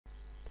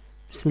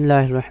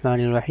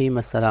बिस्मिल्लाहिर्रहमानिर्रहीम।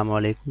 अस्सलाम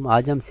वालेकुम।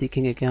 आज हम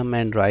सीखेंगे कि हम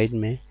एंड्रॉयड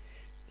में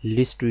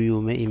लिस्ट व्यू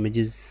में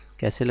इमेजेस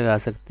कैसे लगा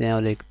सकते हैं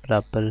और एक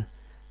प्रॉपर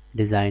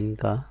डिज़ाइन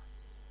का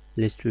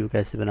लिस्ट व्यू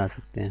कैसे बना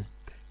सकते हैं।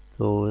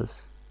 तो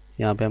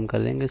यहाँ पे हम कर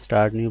लेंगे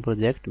start new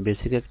project,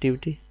 basic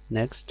activity,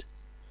 next.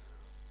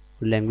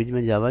 Language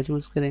में जावा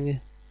चूज़ करेंगे,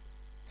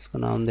 इसको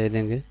नाम दे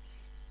देंगे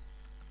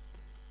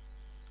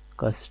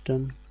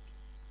कस्टम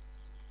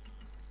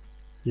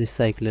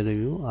रिसाइकलर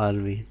व्यू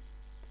RV।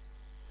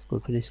 इसको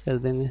फिनिश कर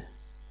देंगे।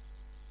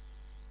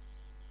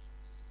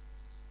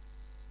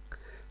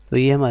 तो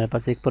ये हमारे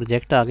पास एक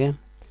प्रोजेक्ट आ गया।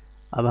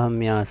 अब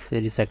हम यहाँ से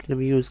रिसाइकलर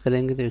भी यूज़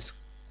करेंगे, तो इस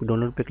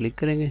डाउनलोड पे क्लिक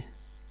करेंगे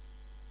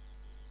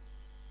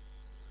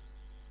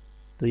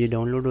तो ये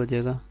डाउनलोड हो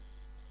जाएगा।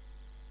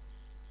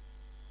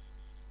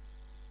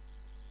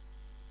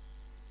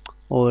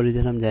 और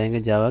इधर हम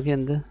जाएंगे जावा के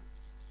अंदर,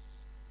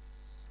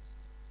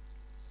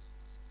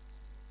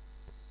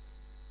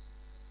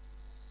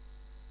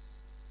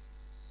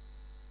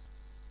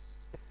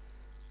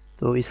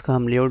 तो इसका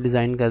हम लेआउट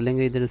डिज़ाइन कर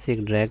लेंगे। इधर से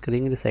एक ड्रैग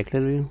करेंगे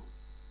रिसाइकलर व्यू,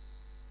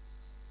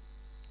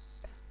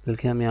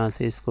 बल्कि हम यहाँ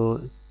से इसको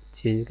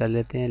चेंज कर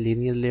लेते हैं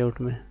लीनियर लेआउट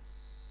में।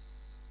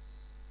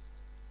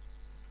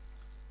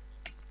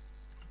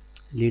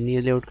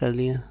 लीनियर लेआउट कर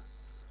लिया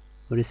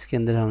और इसके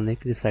अंदर हमने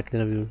एक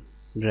रिसाइकलर व्यू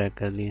ड्रैग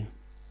कर लिया।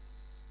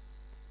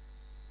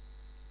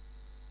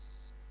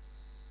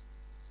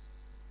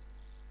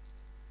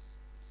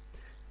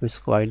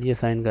 इसको आईडी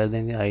असाइन कर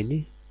देंगे,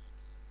 आईडी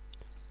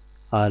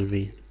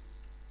RV।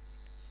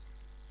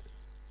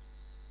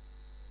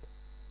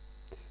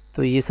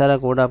 तो ये सारा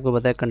कोड आपको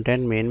पता है,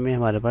 कंटेंट मेन में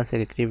हमारे पास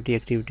एक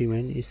एक्टिविटी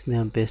मेन, इसमें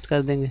हम पेस्ट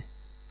कर देंगे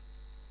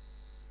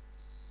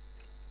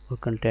और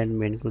कंटेंट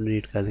मेन को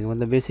डिलीट कर देंगे।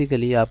 मतलब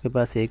बेसिकली आपके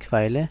पास एक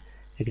फ़ाइल है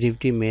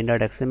एक्टिविटी मेन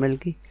डॉट XML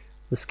की,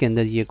 उसके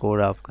अंदर ये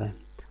कोड आपका है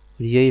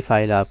और यही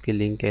फ़ाइल आपकी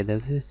लिंक है इधर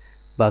से।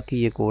 बाकी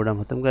ये कोड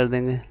हम ख़त्म कर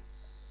देंगे,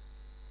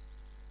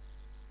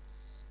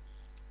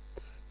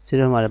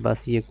 सिर्फ हमारे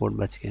पास ये कोड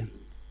बच गया।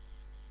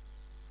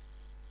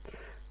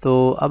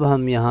 तो अब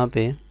हम यहाँ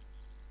पे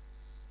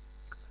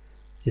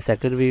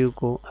रिसाइकलर व्यू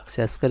को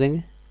एक्सेस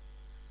करेंगे।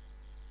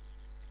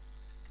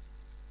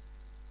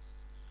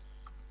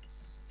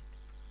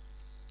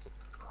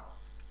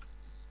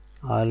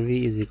 RV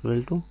is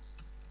equal to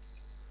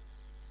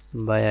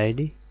bye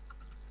ID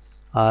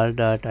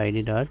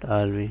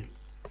r.id.rv।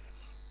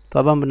 तो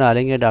अब हम बना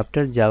लेंगे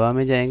अडाप्टर। जावा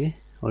में जाएंगे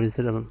और इस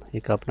तरह हम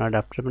एक अपना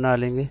अडाप्टर बना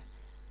लेंगे,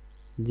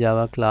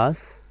 जावा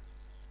क्लास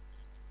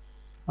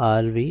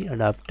RV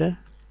अडाप्टर।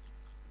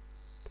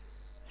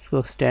 इसको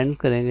एक्सटेंड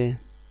करेंगे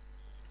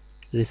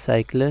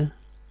रिसाइकलर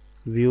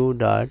व्यू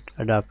डॉट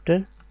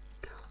अडाप्टर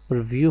और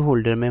व्यू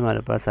होल्डर में हमारे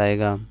पास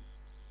आएगा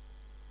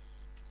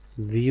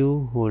व्यू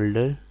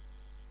होल्डर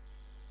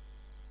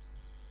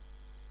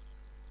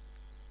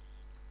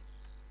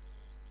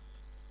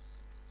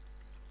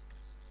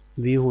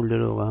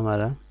होगा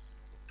हमारा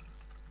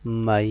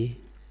माई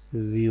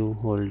व्यू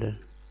होल्डर।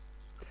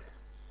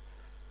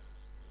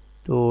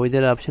 तो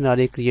इधर ऑप्शन आ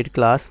रही है create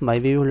class my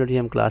view holder.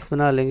 हम क्लास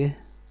बना लेंगे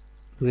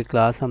क्योंकि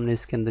क्लास हमने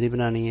इसके अंदर ही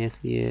बनानी है,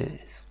 इसलिए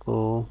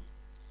इसको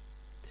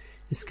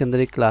इसके अंदर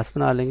एक क्लास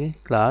बना लेंगे।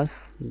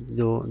 क्लास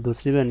जो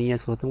दूसरी बनी है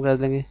इसको ख़त्म कर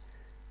देंगे।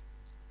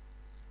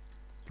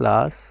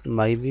 Class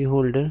my view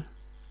holder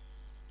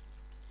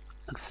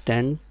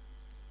x tends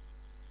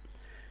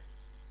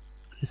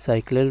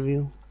recycler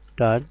view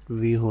dot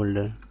view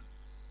holder.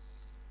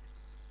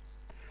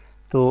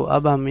 तो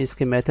अब हम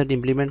इसके मेथड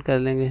इम्प्लीमेंट कर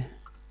लेंगे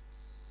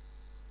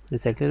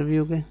रिसाइकलर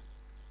व्यू के।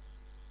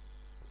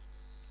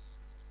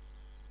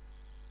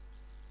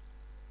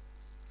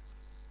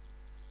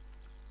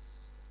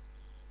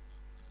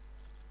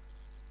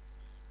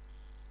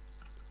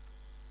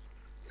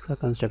 इसका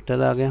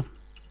कंस्ट्रक्टर आ गया।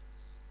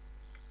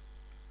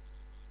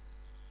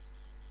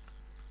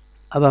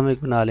 अब हम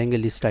एक बना लेंगे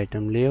list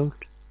item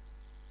layout,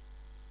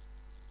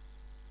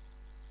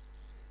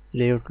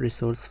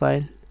 resource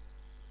file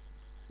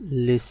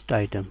list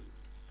item.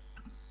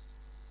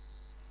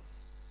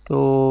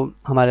 तो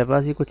हमारे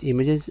पास ये कुछ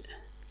इमेजेस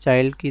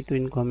चाइल्ड की, तो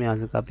इनको हम यहाँ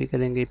से कॉपी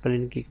करेंगे, पर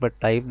इनकी एक बार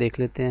टाइप देख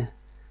लेते हैं,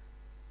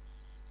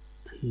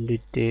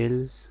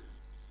 डिटेल्स।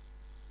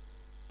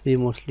 तो ये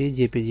मोस्टली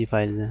JPG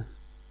फाइल्स हैं,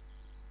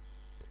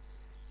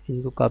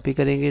 इनको कॉपी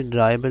करेंगे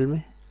ड्राइबल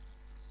में।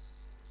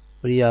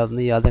 और ये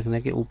आपने याद रखना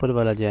है कि ऊपर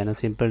वाला जो है ना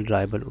सिंपल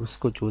ड्राइबल,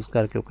 उसको चूज़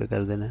करके ओके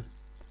कर देना है।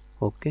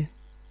 ओके,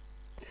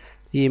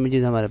 ये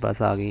इमेजेस हमारे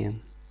पास आ गई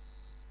हैं।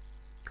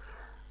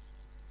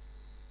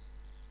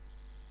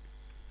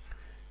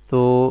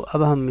 तो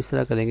अब हम इस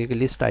तरह करेंगे कि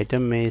लिस्ट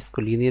आइटम में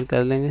इसको लीनियर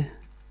कर लेंगे,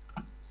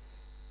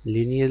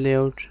 लीनियर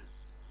लेआउट,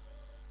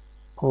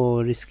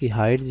 और इसकी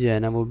हाइट जो है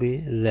ना वो भी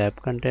रैप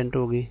कंटेंट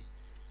होगी,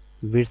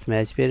 विड्थ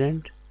मैच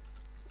पेरेंट।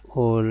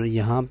 और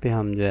यहाँ पे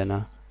हम जो है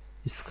ना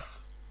इसका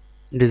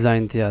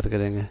डिज़ाइन तैयार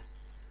करेंगे।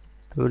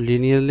 तो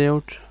linear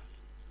layout,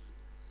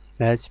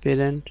 match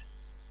parent,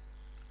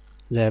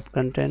 wrap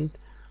content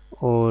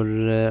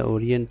और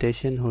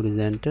ओरिएंटेशन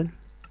हॉरिजॉन्टल।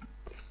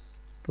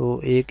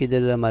 तो एक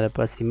इधर हमारे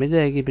पास इमेज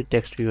आएगी, फिर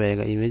टेक्स्ट व्यू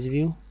आएगा, इमेज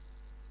व्यू।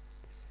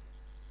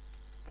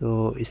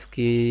 तो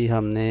इसकी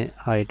हमने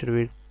हाइट और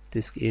विड्थ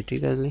इसकी 80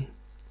 कर ली,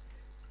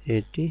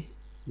 80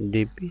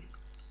 dp,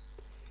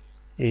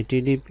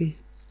 80 dp।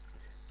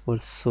 और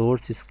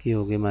सोर्स इसकी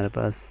होगी हमारे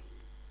पास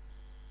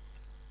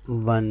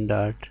 1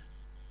 डॉट।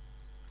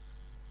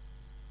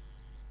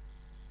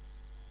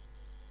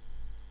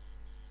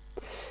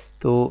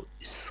 तो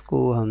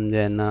इसको हम जो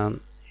है ना,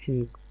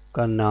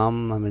 इनका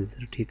नाम हमें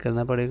ठीक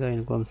करना पड़ेगा।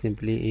 इनको हम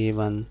सिंपली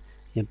A1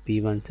 या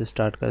P1 से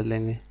स्टार्ट कर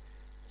लेंगे।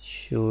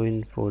 शो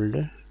इन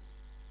फोल्डर,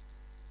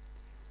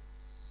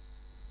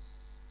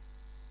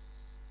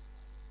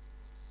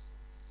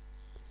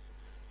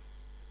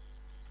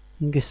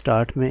 इनके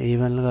स्टार्ट में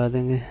A1 लगा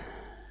देंगे,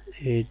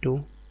 A2,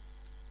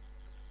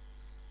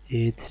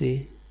 A3,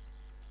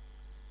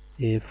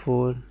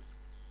 A4,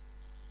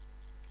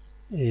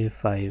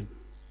 A5,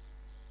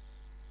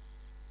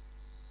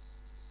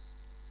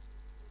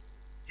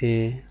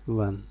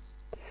 A1।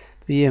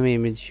 तो ये हमें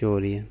इमेज शो हो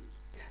रही है।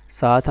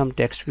 साथ हम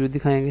टेक्स्ट व्यू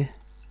दिखाएंगे,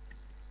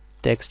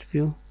 टेक्स्ट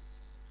व्यू,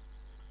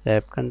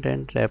 रैप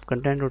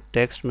कंटेंट और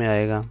टेक्स्ट में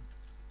आएगा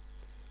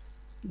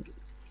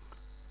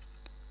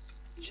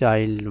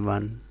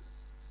child1।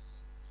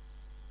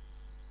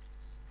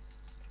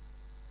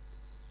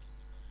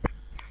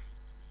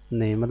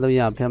 नहीं, मतलब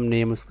यहाँ पे हम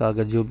नेम उसका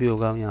अगर जो भी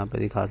होगा हम यहाँ पे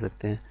दिखा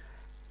सकते हैं।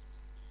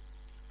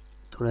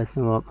 थोड़ा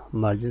इसमें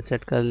मार्जिन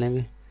सेट कर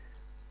लेंगे,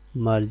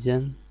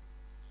 मार्जिन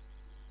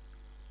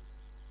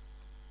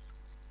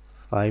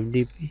 5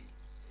 dp,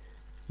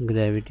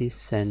 ग्रेविटी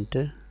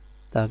सेंटर,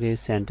 ताकि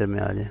सेंटर में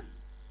आ जाए।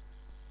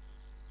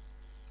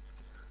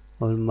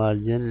 और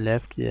मार्जिन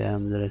लेफ्ट जो है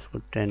हम ज़रा इसको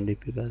 10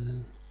 dp कर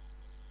लेंगे।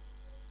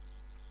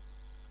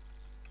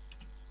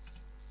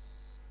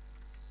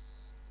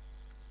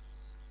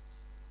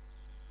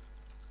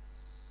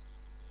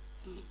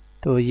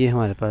 तो ये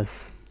हमारे पास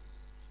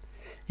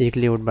एक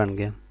लेआउट बन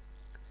गया।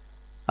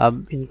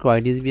 अब इनको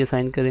आईडीज़ भी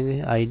असाइन करेंगे,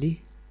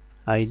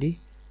 आईडी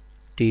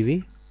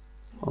टीवी,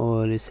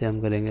 और इसे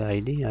हम करेंगे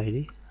आईडी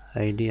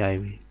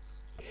आईवी।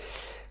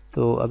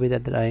 तो अभी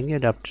इधर आएंगे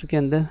अडाप्टर के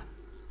अंदर,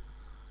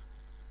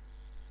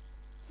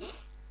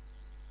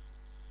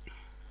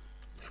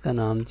 इसका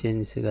नाम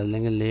चेंज से कर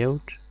लेंगे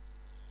लेआउट।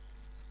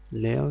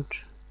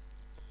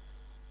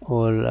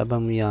 और अब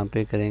हम यहाँ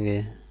पे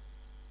करेंगे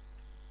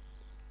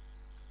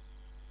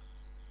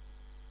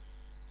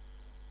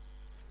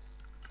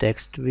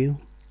टेक्स्ट व्यू,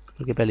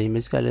 क्योंकि पहले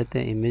इमेज कर लेते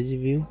हैं, image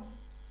view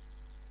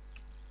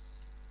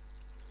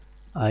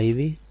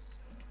IV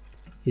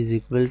is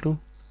equal to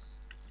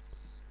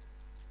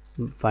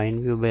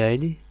find view by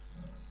ID,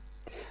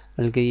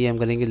 बल्कि ये हम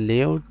करेंगे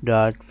layout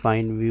dot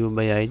find view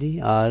by ID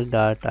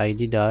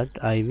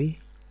r.id.iv।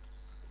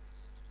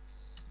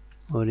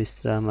 और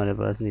इस तरह हमारे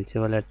पास नीचे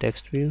वाला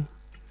text view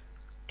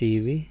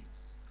TV,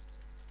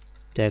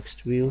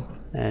 text view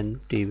and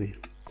TV.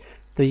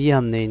 तो ये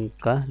हमने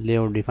इनका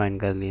लेआउट डिफाइन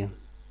कर लिया।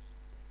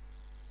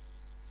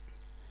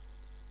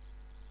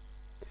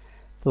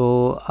 तो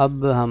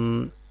अब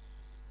हम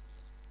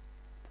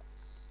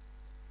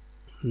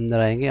अंदर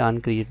आएंगे ऑन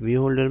क्रिएट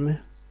व्यू होल्डर में,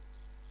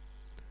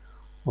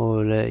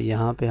 और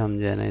यहाँ पे हम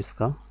जो है ना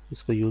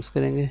इसको यूज़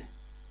करेंगे।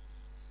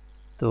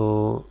 तो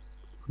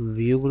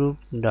view group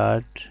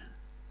dot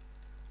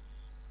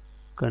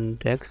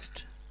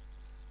context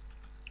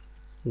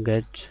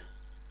gate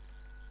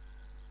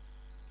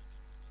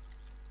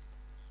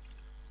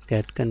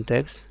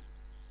context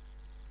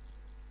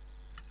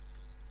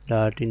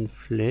dot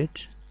inflate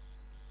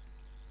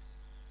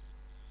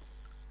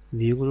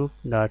view group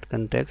dot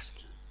context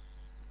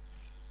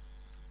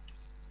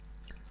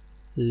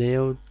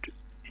layout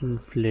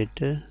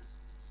inflator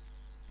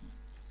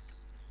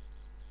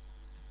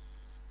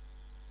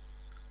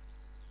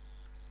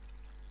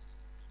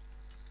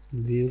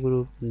view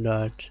group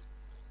dot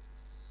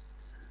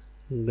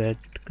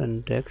gate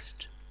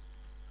context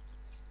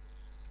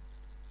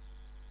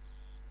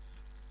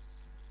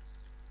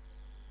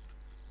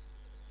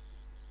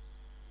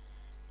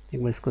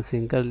एक बार इसको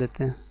सिंक कर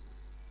लेते हैं।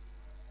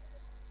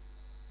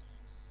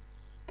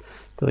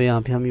 तो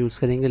यहाँ पे हम यूज़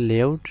करेंगे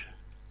लेआउट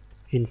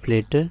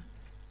इन्फ्लेटर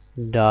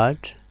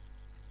डॉट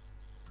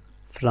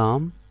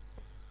फ्रॉम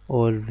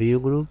और view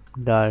group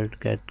dot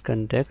gate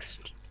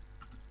context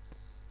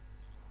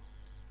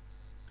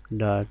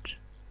dot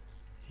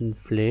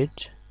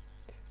inflate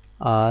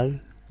r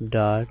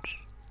dot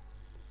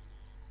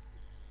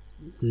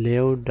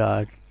layout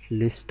dot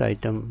list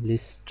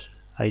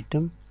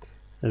item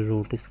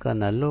root इसका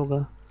नल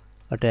होगा,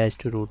 अटैच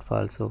टू रूट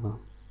फॉल्स होगा।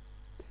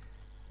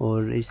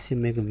 और इससे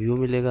में एक व्यू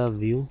मिलेगा,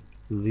 व्यू,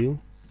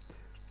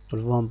 और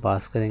वो हम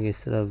पास करेंगे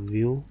इस तरह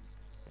व्यू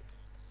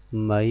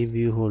माई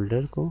व्यू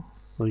होल्डर को,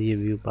 और ये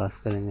व्यू पास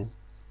करेंगे।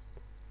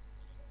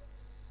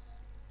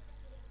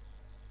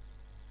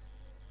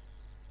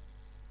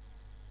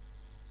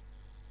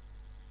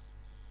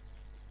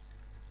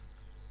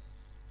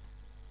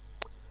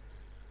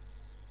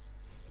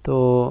 तो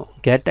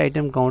गेट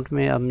आइटम काउंट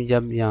में हम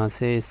जब यहाँ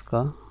से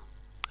इसका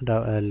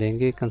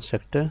लेंगे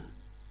कंस्ट्रक्टर,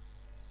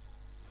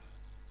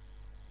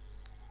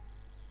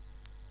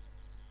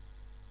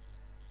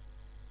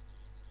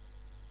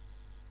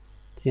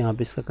 तो यहाँ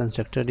पे इसका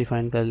कंस्ट्रक्टर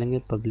डिफाइन कर लेंगे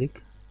public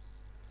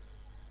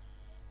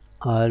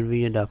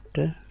RV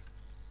adapter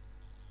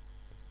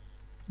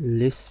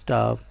list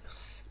of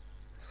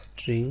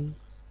string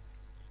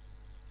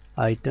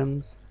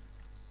items,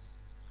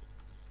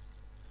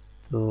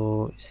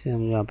 तो इसे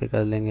हम यहाँ पे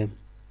कर लेंगे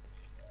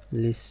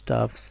लिस्ट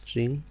ऑफ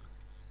स्ट्रिंग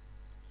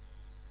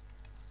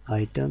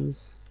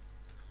आइटम्स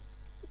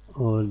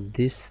और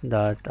this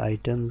dot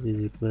items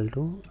is equal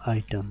to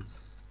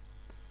items.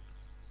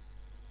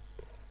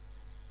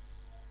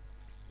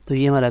 तो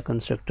ये हमारा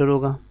कंस्ट्रक्टर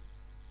होगा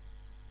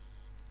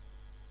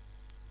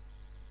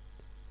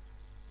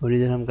और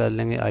इधर हम कर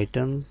लेंगे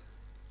आइटम्स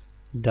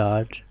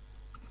डॉट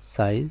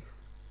साइज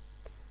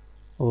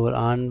और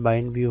ऑन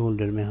बाइंड व्यू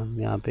होल्डर में हम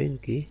यहाँ पे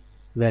इनकी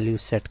वैल्यू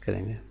सेट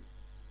करेंगे।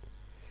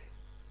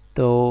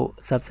 तो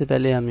सबसे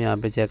पहले हम यहाँ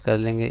पे चेक कर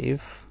लेंगे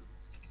इफ़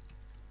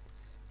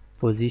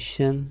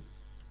पोजीशन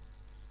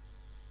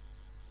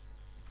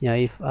या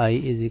if i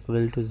is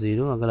equal to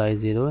 0, अगर i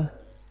 0 है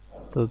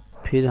तो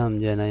फिर हम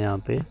जो है ना यहाँ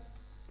पे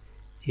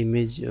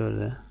इमेज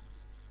और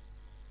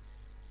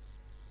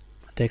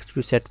टेक्स्ट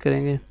व्यू सेट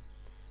करेंगे।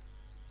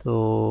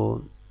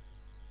 तो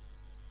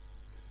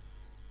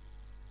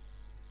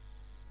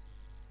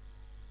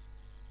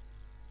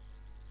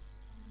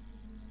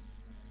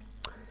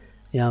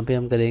यहाँ पे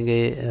हम करेंगे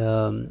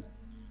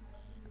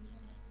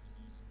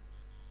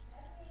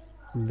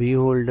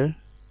view holder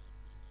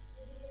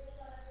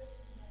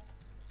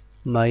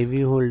my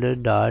view holder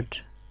dot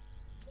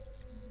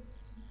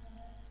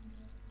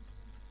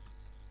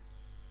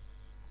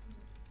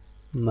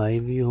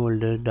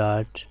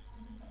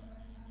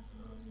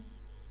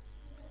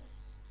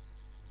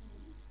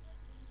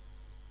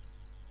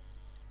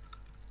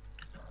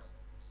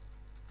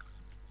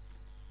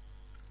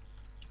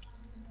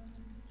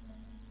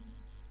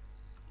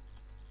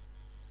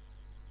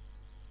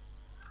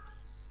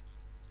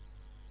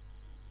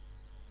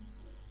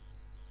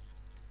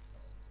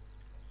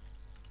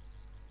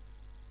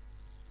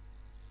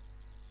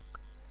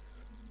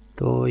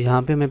तो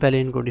यहाँ पे मैं पहले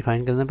इनको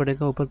डिफाइन करना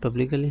पड़ेगा ऊपर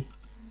पब्लिकली।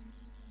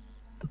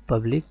 तो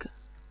public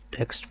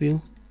text view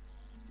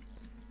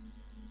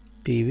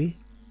TV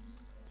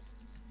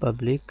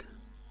public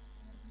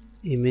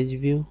image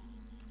view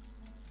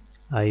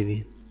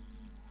ivy,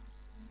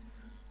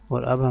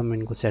 और अब हम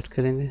इनको सेट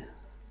करेंगे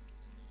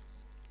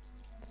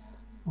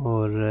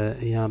और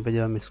यहाँ पे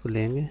जब हम इसको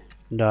लेंगे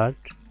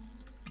dot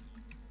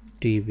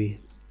TV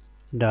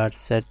dot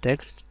set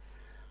text,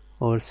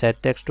 और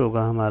सेट टेक्स्ट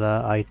होगा हमारा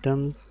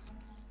आइटम्स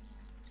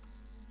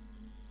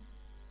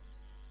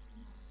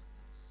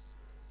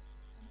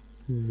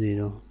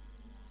ज़ीरो।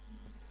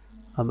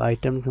 अब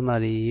आइटम्स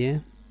हमारी ये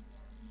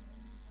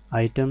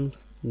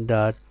आइटम्स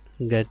डॉट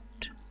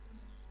गेट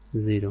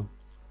ज़ीरो,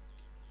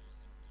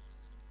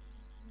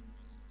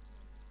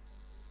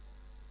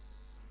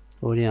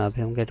 और यहाँ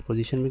पे हम गेट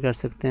पोजीशन भी कर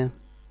सकते हैं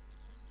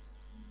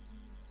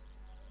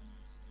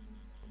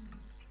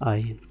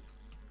आई,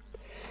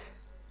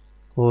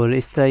 और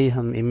इस तरह ही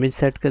हम इमेज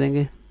सेट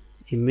करेंगे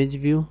image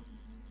view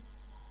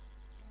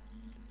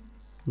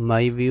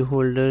my view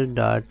holder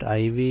dot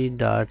IV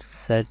dot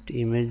set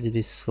image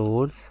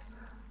resource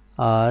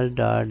R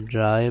dot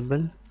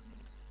dribble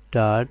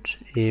dot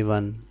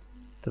A1।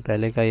 तो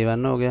पहले का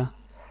A1 हो गया,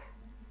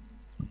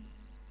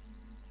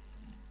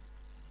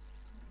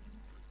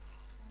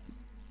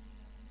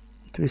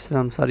 तो इस तरह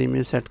हम सारी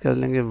इमेज सेट कर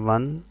लेंगे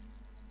 1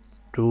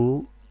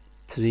 2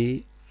 3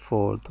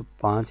 4, तो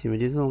 5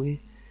 इमेजेस होंगी।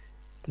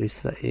 तो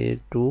इस तरह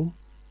A2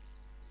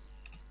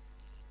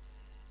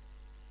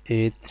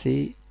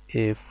 A3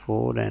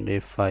 A4 and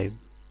A5।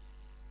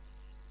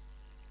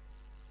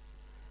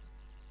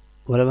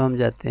 और अब हम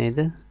जाते हैं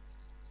इधर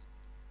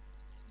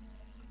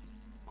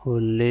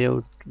और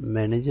layout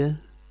manager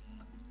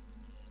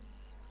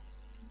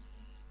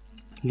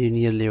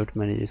linear layout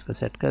manager इसका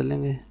सेट कर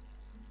लेंगे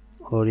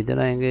और इधर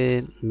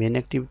आएंगे मेन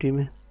एक्टिविटी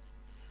में,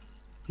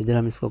 इधर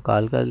हम इसको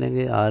कॉल कर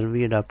लेंगे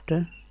RV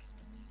adapter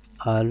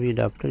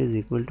is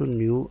equal to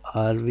new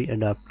RV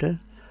adapter,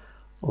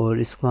 और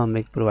इसको हम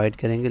एक प्रोवाइड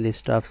करेंगे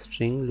लिस्ट ऑफ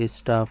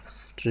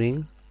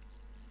स्ट्रिंग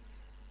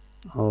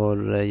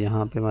और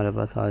यहाँ पे हमारे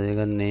पास आ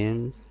जाएगा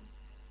names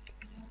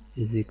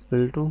is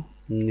equal to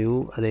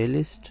new अरे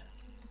लिस्ट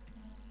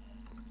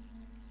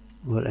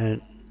और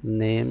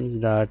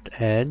नेम्स डॉट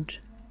ऐड,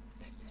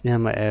 इसमें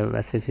हम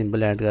वैसे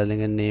सिंपल ऐड कर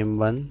लेंगे name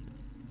 1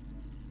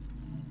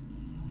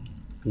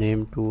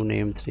 name 2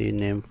 name 3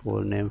 name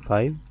 4 name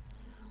 5,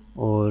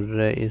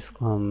 और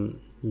इसको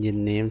हम ये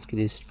नेम्स की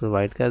लिस्ट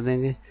प्रोवाइड कर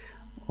देंगे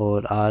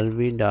और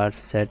RV dot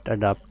set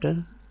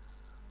adapter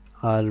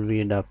RV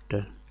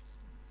adapter.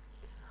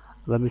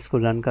 अब हम इसको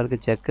रन करके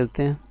चेक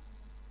करते हैं।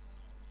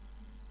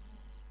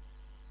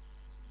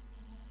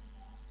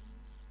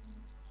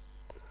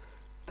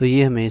 तो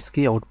ये हमें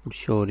इसकी आउटपुट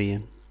शो हो रही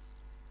है।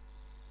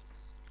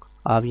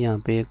 आप यहाँ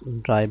पे एक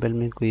ट्राइबल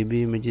में कोई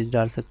भी इमेजेस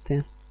डाल सकते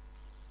हैं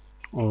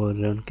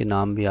और उनके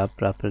नाम भी आप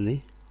प्रॉपरली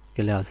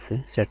के लिहाज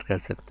से सेट कर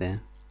सकते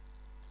हैं।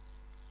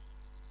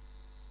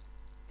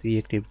 तो ये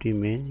एक्टिविटी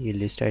में ये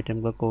लिस्ट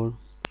आइटम का कोड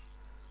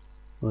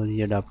और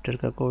ये अडाप्टर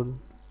का कोड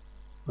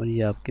और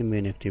ये आपकी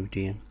मेन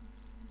एक्टिविटी है।